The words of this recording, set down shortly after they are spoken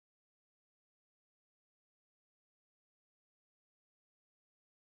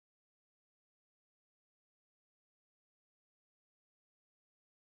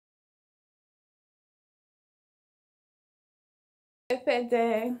Pepe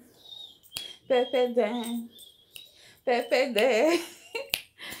there, Pepe there, Pepe there.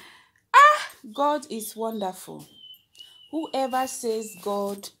 God is wonderful. Whoever says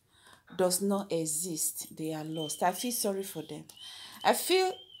God does not exist, they are lost. I feel sorry for them.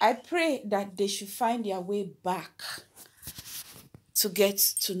 I pray that they should find their way back to get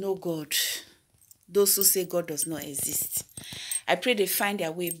to know God. Those who say God does not exist. I pray they find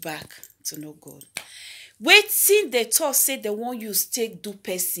their way back to know God. Wetin they thought say they want use take do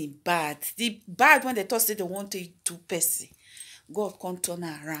person bad. The bad one they thought say they want to do person. God come turn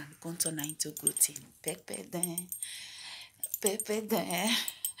her around, come turn her into good thing. Pepe then, Pepe then,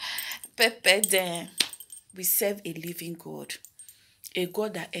 Pepe then. We serve a living God, a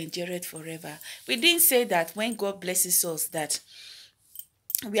God that endureth forever. We didn't say that when God blesses us that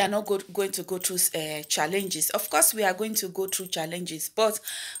we are not going to go through challenges. Of course, we are going to go through challenges, but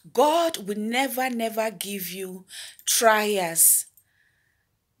God will never give you trials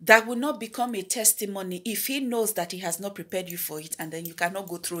that will not become a testimony if he knows that he has not prepared you for it and then you cannot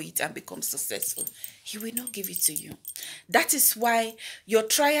go through it and become successful. He will not give it to you. That is why your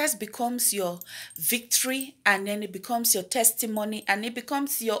trials becomes your victory, and then it becomes your testimony, and it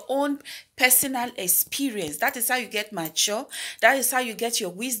becomes your own personal experience. That is how you get mature. That is how you get your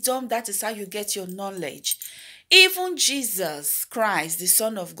wisdom. That is how you get your knowledge. Even Jesus Christ, the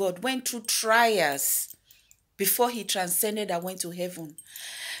Son of God, went through trials before he transcended and went to heaven.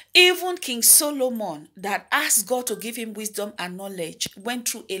 Even King Solomon, that asked God to give him wisdom and knowledge, went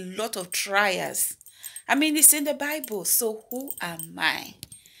through a lot of trials. I mean, it's in the Bible. So who am I?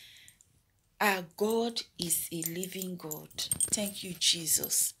 Our God is a living God. Thank you,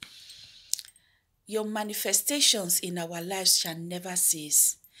 Jesus. Your manifestations in our lives shall never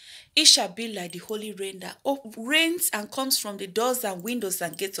cease. It shall be like the holy rain that rains and comes from the doors and windows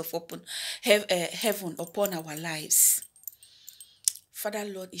and gates of open heaven upon our lives. Father,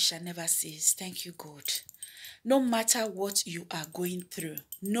 Lord, it shall never cease. Thank you, God. No matter what you are going through,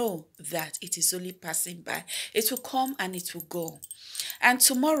 know that it is only passing by. It will come and it will go. And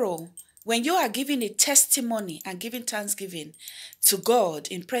tomorrow, when you are giving a testimony and giving thanksgiving to God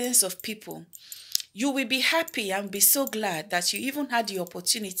in presence of people, you will be happy and be so glad that you even had the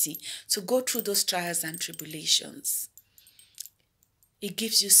opportunity to go through those trials and tribulations. It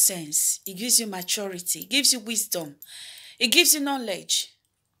gives you sense. It gives you maturity. It gives you wisdom. It gives you knowledge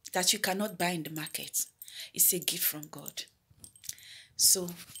that you cannot buy in the market. It's a gift from God. So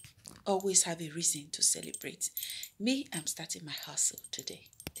always have a reason to celebrate. Me, I'm starting my hustle today.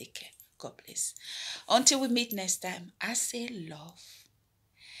 Take care. God bless. Until we meet next time, I say love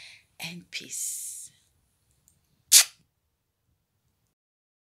and peace.